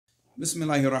بسم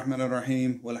الله الرحمن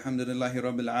الرحيم والحمد لله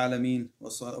رب العالمين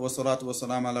والصلاة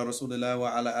والسلام على رسول الله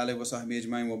وعلى آله وصحبه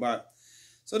أجمعين وبعد.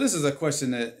 So this is a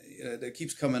question that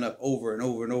keeps coming up over and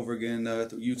over and over again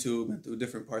through YouTube and through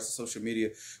different parts of social media.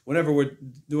 Whenever we're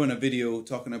doing a video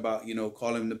talking about,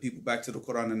 calling the people back to the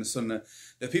Quran and the Sunnah,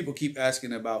 the people keep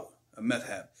asking about a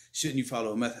madhab. Shouldn't you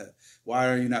follow a madhab? Why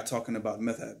are you not talking about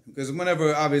madhab? Because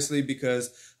because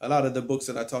a lot of the books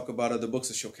that I talk about are the books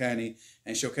of Shawkani,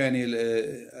 and Shawkani,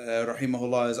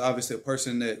 rahimahullah, is obviously a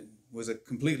person that was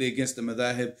completely against the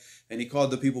madhab, and he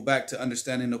called the people back to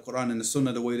understanding the Quran and the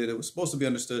Sunnah the way that it was supposed to be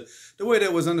understood, the way that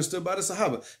it was understood by the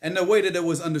Sahaba, and the way that it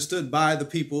was understood by the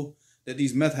people that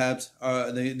these madhabs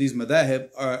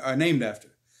are named after.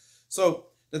 So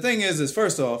the thing is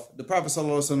first off, the Prophet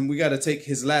ﷺ, we got to take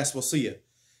his last wasiyah.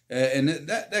 And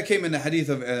that came in the hadith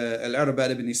of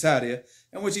Al-Arbad ibn Sariya,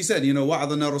 in which he said,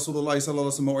 وَعَظَنَا رَسُولُ اللَّهِ صَلَّى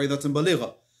اللَّهُ عَلَيْهِ وَسَلَّمَ مَوْعِظَةً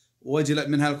بَلِيغَةً وَوَجِلَتْ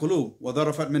مِنْهَا الْقُلُوبُ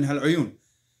وَذَرَفَتْ مِنْهَا الْعُيُونُ.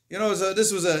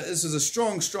 This was a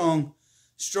strong sermon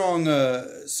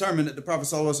that the Prophet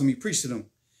ﷺ, he preached to them.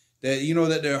 That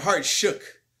that their hearts shook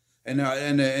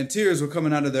and tears were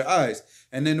coming out of their eyes.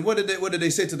 And then what did they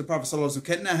say to the Prophet ﷺ?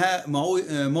 كَأَنَّهَا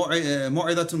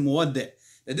مَوْعِظَةٌ مُوَدِّعٍ.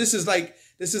 That this is like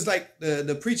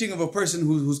the preaching of a person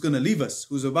who's going to leave us,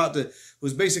 who's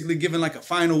basically giving like a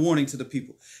final warning to the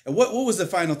people. And what was the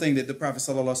final thing that the Prophet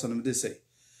ﷺ did say?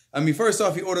 I mean, first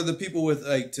off, he ordered the people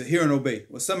to hear and obey.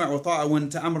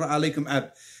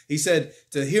 He said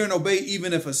to hear and obey,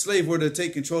 even if a slave were to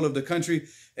take control of the country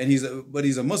and he's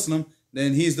a Muslim,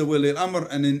 then he's the wali al-amr,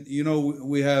 and then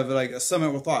we have like a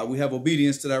sama' wa ta'a. We have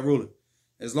obedience to that ruler,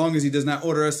 as long as he does not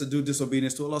order us to do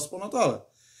disobedience to Allah subhanahu wa ta'ala.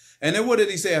 And then what did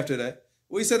he say after that?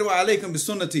 Well, he said, وَعَلَيْكُمْ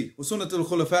بِسُنَّتِي وَسُنَّةِ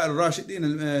الْخُلَفَاءِ الرَّاشِدِينَ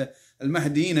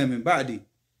الْمَهْدِيِّينَ مِنْ بَعْدِي.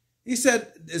 He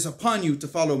said, it's upon you to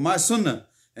follow my sunnah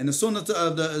and the sunnah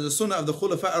of the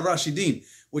Khulafa al-Rashidin,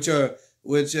 which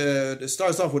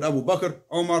starts off with Abu Bakr,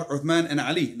 Umar, Uthman, and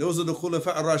Ali. Those are the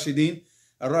Khulafa al-Rashidin,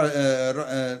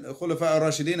 Khulafa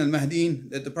al-Rashidin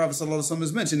al-Mahdiin that the Prophet ﷺ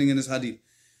is mentioning in this hadith.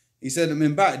 He said,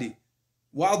 min ba'di.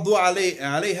 وَعَضُّوا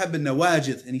عَلَيْهَا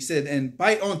بِالنَّوَاجِذ. And he said, and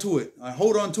bite onto it,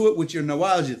 hold on to it with your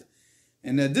nawajid.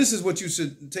 And this is what you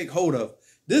should take hold of.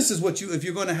 This is what if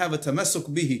you're going to have a tamassuk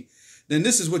bihi, then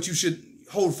this is what you should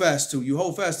hold fast to. You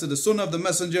hold fast to the sunnah of the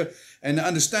messenger and the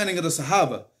understanding of the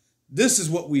sahaba. This is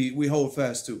what we hold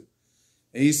fast to.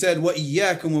 And he said,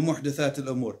 وَإِيَّاكُمْ وَمُحْدَثَاتِ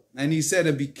الْأُمُورِ. And he said,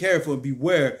 and be careful and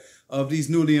beware of these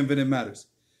newly invented matters.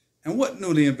 And what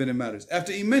newly invented matters?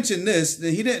 After he mentioned this,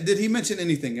 then did he mention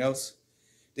anything else?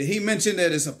 Did he mention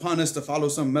that it's upon us to follow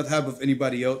some madhab of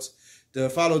anybody else? To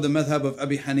follow the madhab of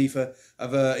Abi Hanifa,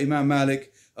 of Imam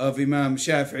Malik, of Imam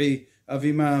Shafi'i, of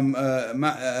Imam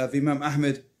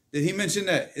Ahmed? Did he mention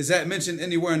that? Is that mentioned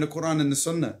anywhere in the Quran and the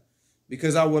Sunnah?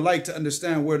 Because I would like to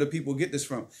understand where the people get this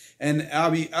from. And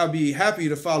I'll be happy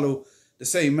to follow the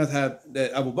same madhab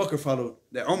that Abu Bakr followed,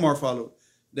 that Umar followed,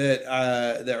 that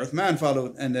Uthman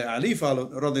followed, and that Ali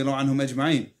followed, radiyallahu anhum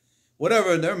ajma'in.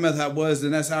 Whatever their madhab was,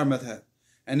 then that's our madhab.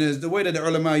 And there's the way that the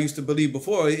ulama used to believe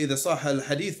before, إِذَا صَحَّ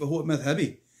الْحَدِيث فَهُوَ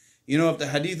مَذْهَبِي. If the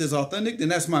hadith is authentic, then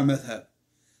that's my madhab.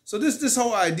 So this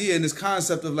whole idea and this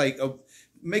concept of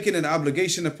making an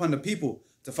obligation upon the people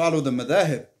to follow the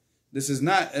madhab, this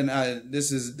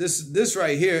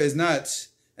right here is not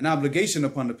an obligation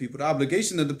upon the people. The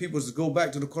obligation of the people is to go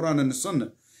back to the Quran and the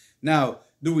Sunnah. Now,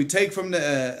 do we take from the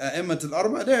A'immat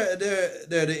al-Arba?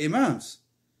 They're the imams,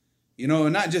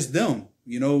 and not just them.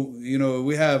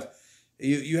 We have.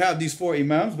 You have these four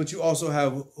imams, but you also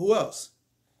have who else?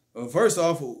 Well, first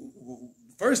off,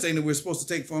 first thing that we're supposed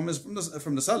to take from is from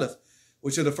the Salaf,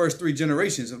 which are the first three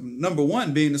generations. Number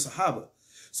one being the Sahaba.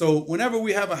 So whenever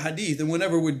we have a hadith and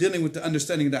whenever we're dealing with the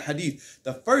understanding of the hadith,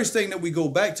 the first thing that we go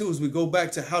back to is we go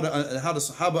back to how the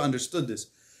Sahaba understood this.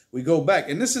 We go back,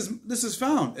 and this is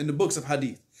found in the books of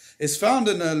hadith. It's found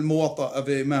in the Muwatta of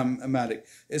Imam Malik.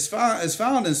 It's found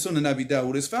in Sunan Abi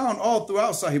Dawud. It's found all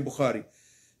throughout Sahih Bukhari.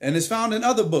 And it's found in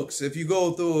other books. If you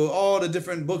go through all the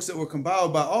different books that were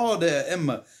compiled by all the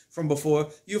Imma from before,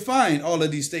 you find all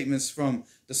of these statements from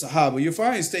the Sahaba. You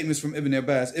find statements from Ibn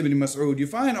Abbas, Ibn Mas'ud. You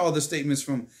find all the statements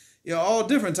from all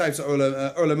different types of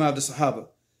ulama of the Sahaba.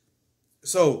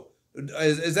 So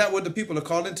is that what the people are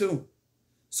called into?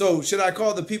 So should I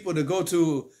call the people to go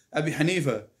to Abi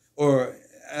Hanifa or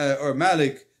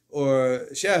Malik or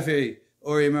Shafi'i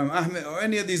or Imam Ahmed or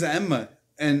any of these Imma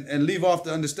and leave off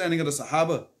the understanding of the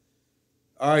Sahaba?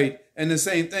 All right, and the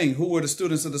same thing, who were the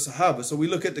students of the Sahaba? So we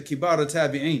look at the Kibar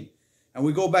Tabi'een, and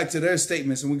we go back to their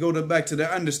statements, and we go back to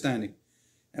their understanding,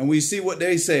 and we see what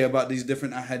they say about these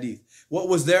different ahadith. What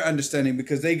was their understanding?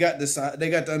 Because they got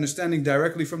the understanding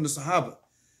directly from the Sahaba.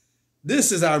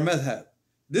 This is our madhab.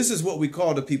 This is what we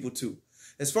call the people to.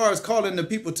 As far as calling the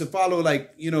people to follow,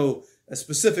 like, a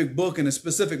specific book and a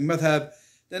specific madhab,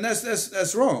 then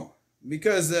that's wrong.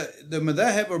 Because the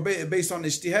madhab are based on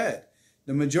ijtihad.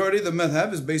 The majority of the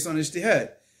madhab is based on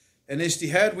ijtihad. And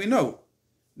ijtihad, we know,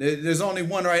 there's only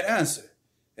one right answer.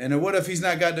 And what if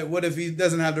what if he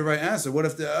doesn't have the right answer? What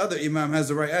if the other imam has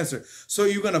the right answer? So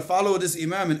you're going to follow this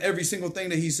imam in every single thing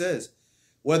that he says,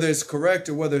 whether it's correct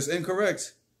or whether it's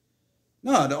incorrect?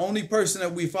 No, the only person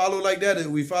that we follow like that is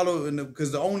we follow,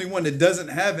 because the only one that doesn't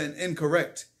have an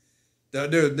incorrect,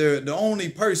 the only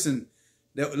person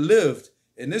that lived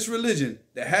in this religion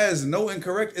that has no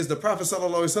incorrect is the Prophet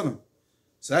sallallahu alaihi wasallam.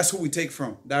 So that's who we take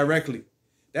from directly.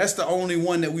 That's the only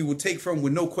one that we will take from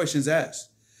with no questions asked.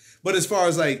 But as far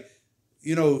as like,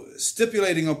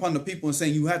 stipulating upon the people and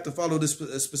saying you have to follow this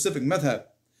specific madhab,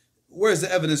 where's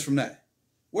the evidence from that?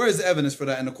 Where is the evidence for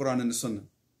that in the Quran and the Sunnah?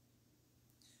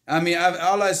 I mean,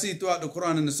 all I see throughout the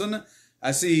Quran and the Sunnah,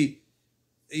 I see,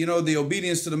 the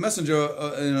obedience to the Messenger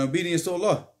and obedience to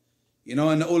Allah.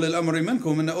 And the ulil amri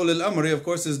minkum, and the ulil amri, of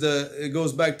course, it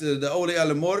goes back to the uli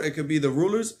al-amur. It could be the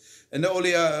rulers, and the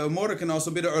uli al-amur can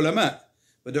also be the ulama.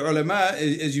 But the ulama,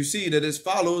 as you see, that it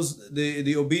follows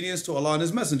the obedience to Allah and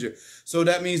His Messenger. So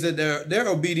that means that their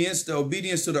obedience, the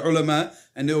obedience to the ulama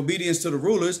and the obedience to the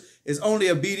rulers, is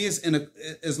only obedience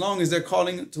as long as they're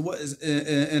calling to what is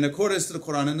in accordance to the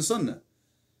Quran and the Sunnah.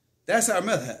 That's our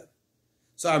madhab.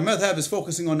 So our madhab is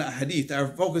focusing on the hadith. Our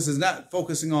focus is not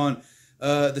focusing on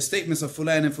the statements of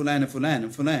fulan and fulan and fulan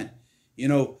and fulan.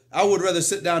 I would rather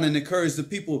sit down and encourage the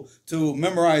people to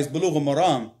memorize Bulugh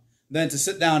al-Maram than to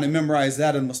sit down and memorize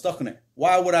that in Mustaqni.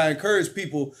 Why would I encourage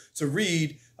people to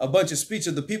read a bunch of speech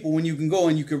of the people when you can go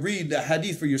and you can read the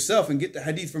hadith for yourself and get the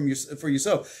hadith for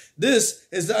yourself? This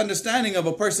is the understanding of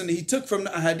a person that he took from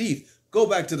the hadith. Go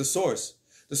back to the source.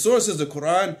 The source is the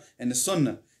Quran and the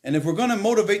Sunnah. And if we're going to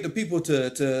motivate the people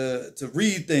to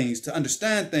read things, to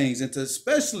understand things, and to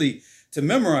especially to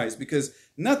memorize, because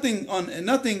nothing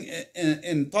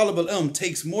in Talib al-Ilm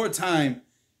takes more time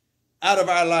out of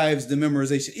our lives than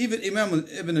memorization. Even Imam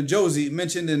Ibn al-Jawzi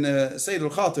mentioned in Sayyid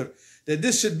al-Khatir that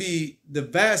this should be the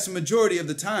vast majority of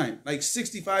the time, like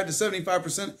 65 to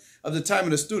 75% of the time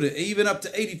of the student, even up to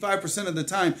 85% of the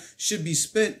time should be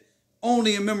spent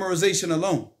only in memorization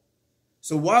alone.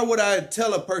 So why would I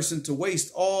tell a person to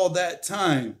waste all that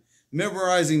time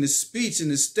memorizing the speech and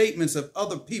the statements of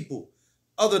other people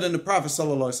other than the Prophet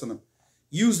sallallahu alaihi wasallam?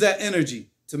 Use that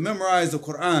energy to memorize the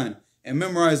Quran and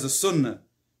memorize the Sunnah.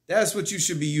 That's what you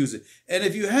should be using. And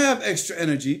if you have extra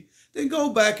energy, then go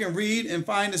back and read and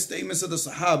find the statements of the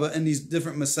Sahaba and these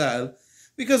different masail,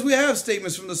 because we have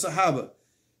statements from the Sahaba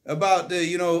about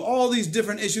all these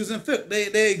different issues in fiqh.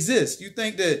 They exist. You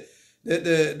think that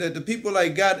the people we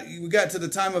got to the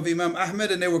time of Imam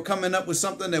Ahmed and they were coming up with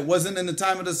something that wasn't in the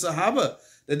time of the Sahaba,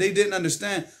 that they didn't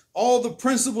understand? All the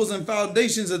principles and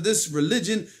foundations of this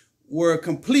religion were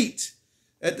complete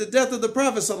at the death of the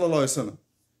Prophet sallallahu alaihi wasallam.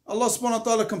 Allah subhanahu wa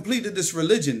ta'ala completed this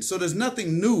religion. So there's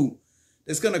nothing new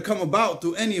that's going to come about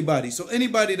through anybody. So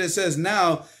anybody that says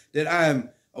now that I am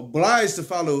obliged to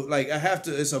follow,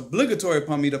 it's obligatory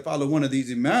upon me to follow one of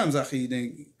these imams, akhi,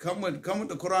 then come with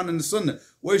the Quran and the Sunnah.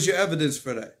 Where's your evidence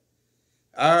for that?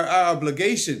 Our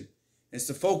obligation is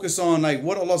to focus on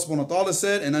what Allah subhanahu wa ta'ala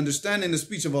said and understanding the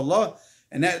speech of Allah.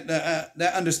 And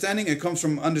that understanding, it comes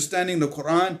from understanding the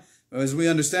Quran, as we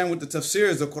understand with the tafsir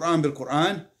is the Quran bil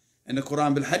Quran and the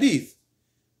Quran bil Hadith.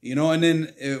 And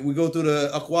then we go through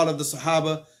the aqwal of the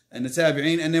Sahaba and the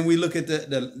Tabi'een, and then we look at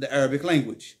the Arabic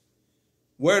language.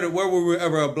 Where were we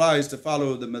ever obliged to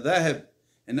follow the madhab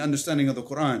and the understanding of the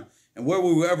Quran? And where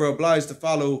were we ever obliged to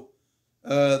follow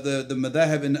the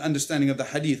madhab and the understanding of the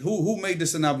Hadith? Who made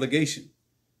this an obligation?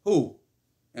 Who?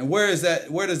 And where does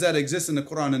that exist in the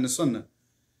Quran and the Sunnah?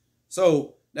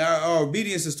 So our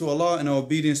obedience is to Allah and our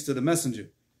obedience to the Messenger.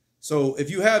 So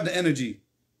if you have the energy,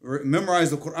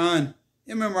 memorize the Quran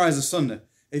and memorize the Sunnah.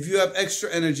 If you have extra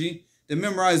energy, then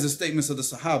memorize the statements of the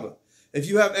Sahaba. If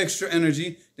you have extra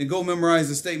energy, then go memorize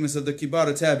the statements of the Kibar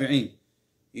Tabi'een.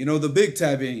 The big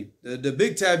Tabi'een. The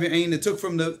big Tabi'een that took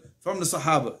from the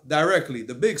Sahaba directly,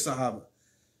 the big Sahaba.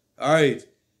 All right.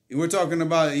 And we're talking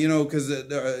about, because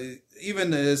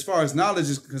even as far as knowledge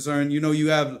is concerned, you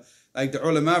have the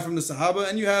ulama from the Sahaba,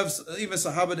 and you have even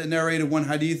Sahaba that narrated one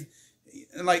hadith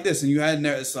like this, and you had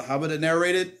Sahaba that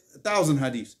narrated 1,000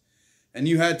 hadiths. And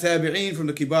you had Tabi'een from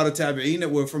the Kibar Tabi'een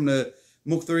that were from the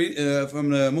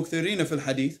Muqthirina fil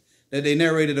Hadith, that they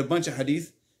narrated a bunch of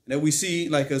hadith that we see,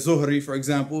 like a Zuhri, for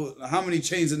example. How many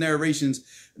chains of narrations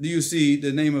do you see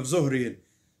the name of Zuhri in?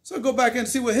 So go back and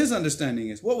see what his understanding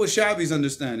is. What was Shabi's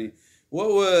understanding?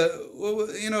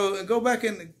 You know, go back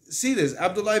and see this.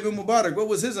 Abdullah ibn Mubarak, what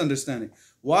was his understanding?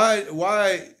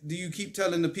 Why do you keep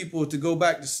telling the people to go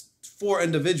back to four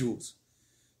individuals?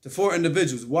 To four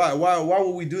individuals. Why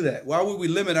would we do that? Why would we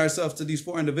limit ourselves to these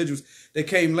four individuals that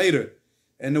came later?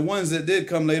 And the ones that did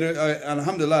come later,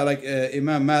 alhamdulillah, like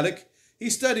Imam Malik, he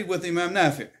studied with Imam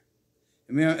Nafi'.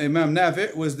 Imam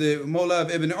Nafi' was the Mawla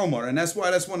of Ibn Umar, and that's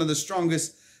why that's one of the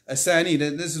strongest asanid.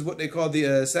 And this is what they call the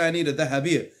asanid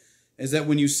al-Dhahabiyya, is that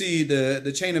when you see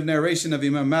the chain of narration of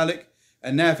Imam Malik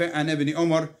and Nafi' and Ibn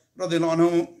Umar, radiallahu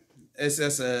anhum, that's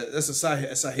a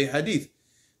sahih hadith.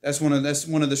 That's one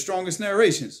of the strongest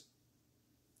narrations.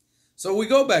 So we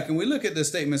go back and we look at the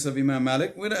statements of Imam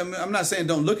Malik. I'm not saying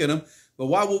don't look at them, but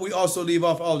why would we also leave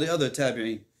off all the other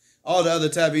tabi'een? All the other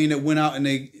tabi'een that went out and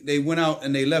they went out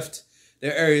and they left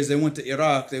their areas. They went to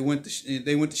Iraq, they went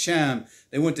to Sham,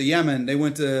 they went to Yemen, they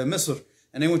went to Misr,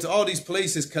 and they went to all these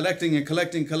places collecting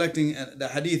the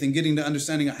hadith and getting the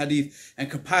understanding of hadith and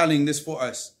compiling this for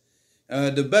us.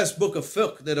 The best book of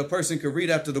fiqh that a person could read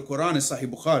after the Quran is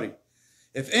Sahih Bukhari.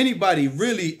 If anybody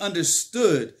really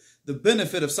understood the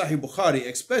benefit of Sahih Bukhari,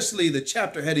 especially the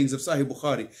chapter headings of Sahih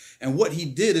Bukhari and what he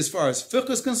did as far as fiqh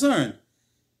is concerned,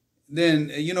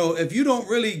 then, you know, if you don't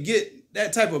really get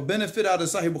that type of benefit out of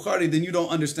Sahih Bukhari, then you don't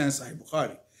understand Sahih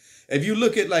Bukhari. If you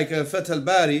look at like Fath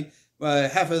al-Bari by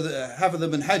Hafiz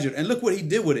ibn Hajar, and look what he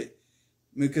did with it,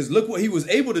 because look what he was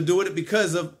able to do with it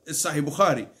because of Sahih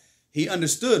Bukhari. He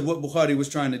understood what Bukhari was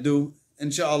trying to do,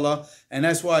 inshallah, and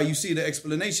that's why you see the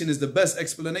explanation is the best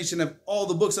explanation of all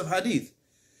the books of hadith.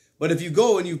 But if you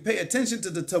go and you pay attention to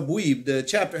the tabweeb, the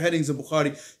chapter headings of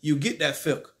Bukhari, you get that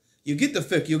fiqh. You get the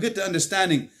fiqh, you get the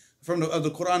understanding of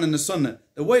the Quran and the Sunnah,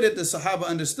 the way that the Sahaba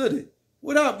understood it,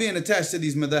 without being attached to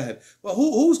these madhab. But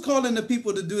who's calling the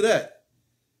people to do that?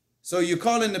 So you're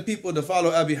calling the people to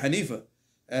follow Abi Hanifa.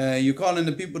 You're calling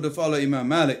the people to follow Imam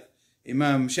Malik,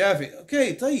 Imam Shafi.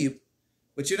 Okay, tayyib.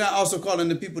 But you're not also calling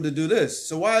the people to do this.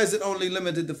 So why is it only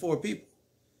limited to four people?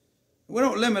 We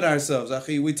don't limit ourselves,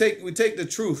 akhi. We take the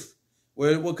truth.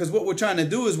 Because what we're trying to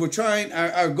do is we're trying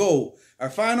our goal, our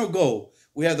final goal.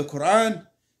 We have the Quran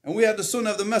and we have the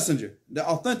Sunnah of the Messenger, the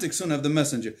authentic Sunnah of the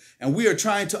Messenger. And we are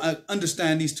trying to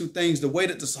understand these two things the way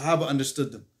that the Sahaba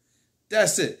understood them.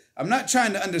 That's it. I'm not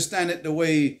trying to understand it the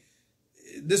way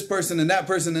this person and that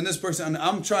person and this person.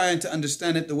 I'm trying to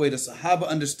understand it the way the Sahaba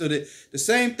understood it. The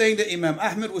same thing that Imam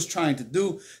Ahmed was trying to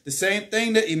do. The same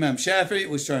thing that Imam Shafi'i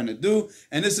was trying to do.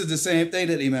 And this is the same thing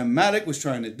that Imam Malik was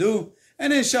trying to do.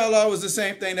 And inshallah was the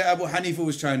same thing that Abu Hanifa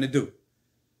was trying to do.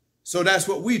 So that's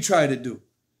what we try to do.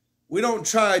 We don't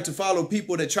try to follow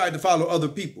people that tried to follow other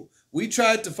people. We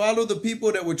tried to follow the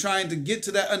people that were trying to get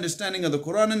to that understanding of the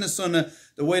Quran and the Sunnah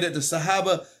the way that the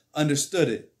Sahaba understood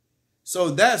it. So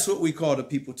that's what we call the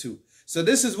people to. So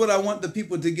this is what I want the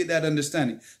people to get that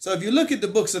understanding. So if you look at the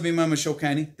books of Imam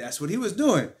Shawkani, that's what he was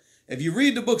doing. If you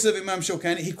read the books of Imam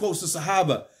Shawkani, he quotes the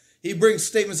Sahaba. He brings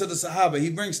statements of the Sahaba. He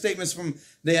brings statements from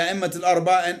the A'immat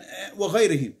al-Arba and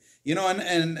وغيرهم. You know,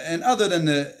 and other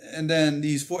than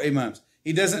these four Imams.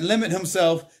 He doesn't limit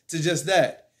himself to just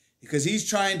that, because he's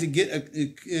trying to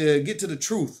get to the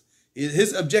truth.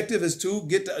 His objective is to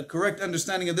get the correct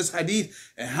understanding of this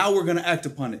hadith and how we're going to act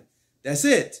upon it. That's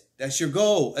it. That's your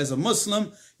goal. As a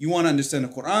Muslim, you want to understand the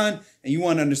Quran and you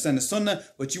want to understand the Sunnah,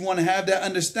 but you want to have that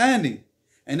understanding.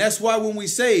 And that's why when we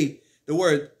say the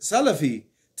word Salafi,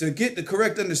 to get the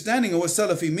correct understanding of what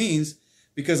Salafi means,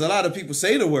 because a lot of people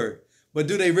say the word, but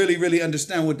do they really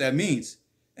understand what that means?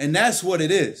 And that's what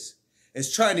it is.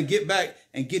 It's trying to get back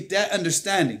and get that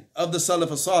understanding of the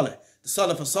Salaf as-Salih. The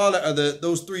Salaf as-Salih are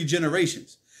those three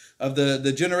generations of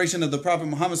the generation of the Prophet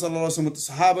Muhammad sallallahu alaihi wasallam with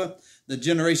the Sahaba, the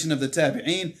generation of the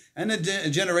Tabi'een, and the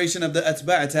generation of the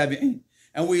Atba' Tabi'een.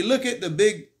 And we look at the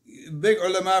big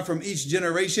ulama from each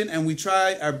generation and we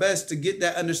try our best to get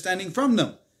that understanding from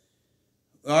them.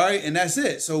 All right, and that's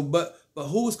it. So, but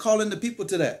who's calling the people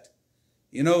to that?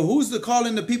 You know, who's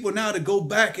calling the people now to go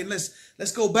back and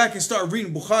let's go back and start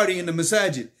reading Bukhari in the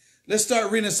Masajid. Let's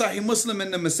start reading Sahih Muslim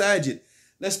in the Masajid.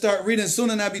 Let's start reading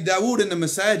Sunan Abi Dawood in the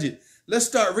Masajid. Let's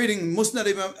start reading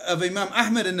Musnad of Imam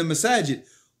Ahmed in the Masajid.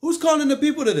 Who's calling the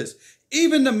people to this?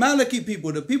 Even the Maliki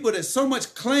people, the people that so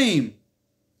much claim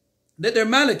that they're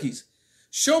Malikis.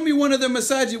 Show me one of their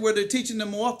Masajid where they're teaching the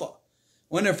Muwatta,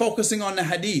 when they're focusing on the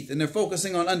Hadith and they're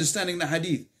focusing on understanding the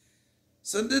Hadith.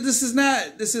 So this is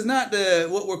not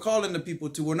what we're calling the people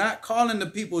to. We're not calling the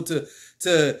people to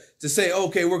say,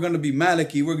 okay, we're going to be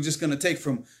Maliki. We're just going to take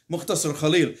from Mukhtasar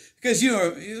Khalil. Because, you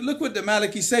know, look what the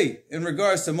Maliki say in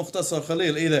regards to Mukhtasar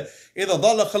Khalil. Either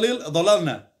dhalla Khalil,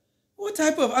 dhalalna. What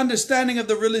type of understanding of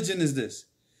the religion is this?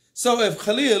 So if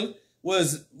Khalil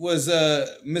was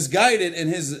misguided in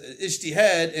his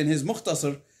ijtihad and his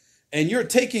mukhtasar, and you're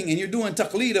taking and you're doing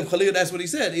taqleed of Khalil, that's what he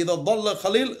said. إِذَا ضَلَّ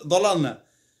Khalil ضَلَلْنَا.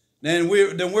 Then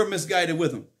we're misguided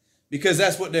with him. Because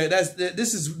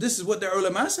this is what their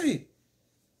ulama say.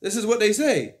 This is what they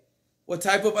say. What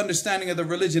type of understanding of the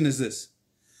religion is this?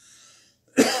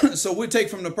 So we take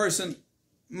from the person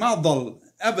madal,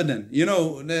 abadan,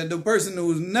 the person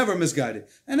who's never misguided.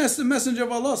 And that's the messenger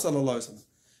of Allah sallallahu alaihi wasallam.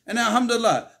 And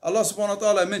alhamdulillah, Allah subhanahu wa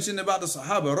ta'ala mentioned about the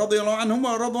Sahaba, radiyallahu anhum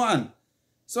wa radu an.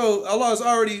 So Allah has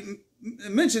already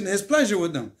mentioned his pleasure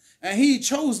with them. And he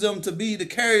chose them to be the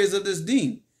carriers of this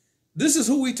deen. This is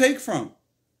who we take from.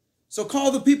 So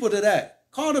call the people to that.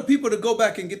 Call the people to go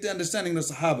back and get the understanding of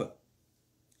the Sahaba.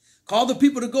 Call the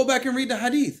people to go back and read the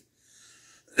hadith.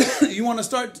 You want to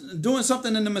start doing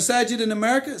something in the masajid in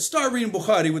America? Start reading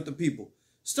Bukhari with the people.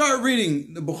 Start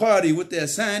reading the Bukhari with the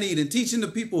Asanid and teaching the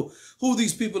people who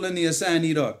these people in the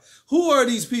Asanid are. Who are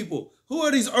these people? Who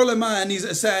are these ulama and these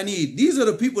Asanid? These are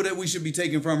the people that we should be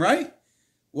taking from, right?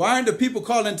 Why aren't the people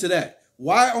calling to that?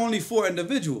 Why only 4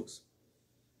 individuals?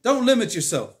 Don't limit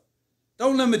yourself.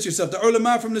 Don't limit yourself. The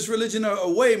ulama from this religion are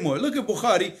way more. Look at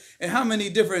Bukhari and how many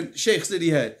different sheikhs that he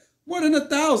had. More than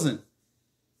 1,000.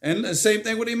 And the same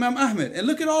thing with Imam Ahmed. And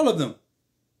look at all of them.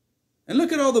 And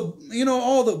look at all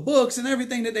the books and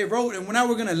everything that they wrote. And now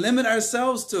we're going to limit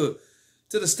ourselves to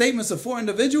the statements of 4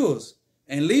 individuals.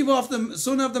 And leave off the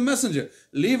sunnah of the messenger.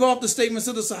 Leave off the statements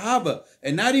of the Sahaba.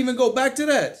 And not even go back to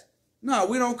that. No,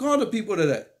 we don't call the people to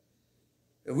that.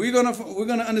 If we're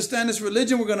gonna understand this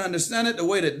religion, we're gonna understand it the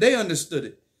way that they understood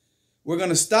it. We're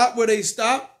gonna stop where they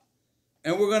stopped,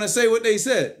 and we're gonna say what they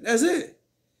said. That's it.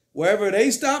 Wherever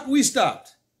they stopped, we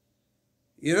stopped.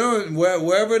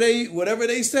 Whatever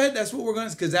they said, that's what we're gonna,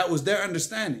 because that was their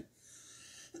understanding.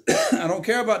 I don't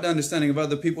care about the understanding of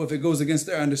other people if it goes against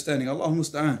their understanding. Allahumma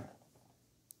musta'an.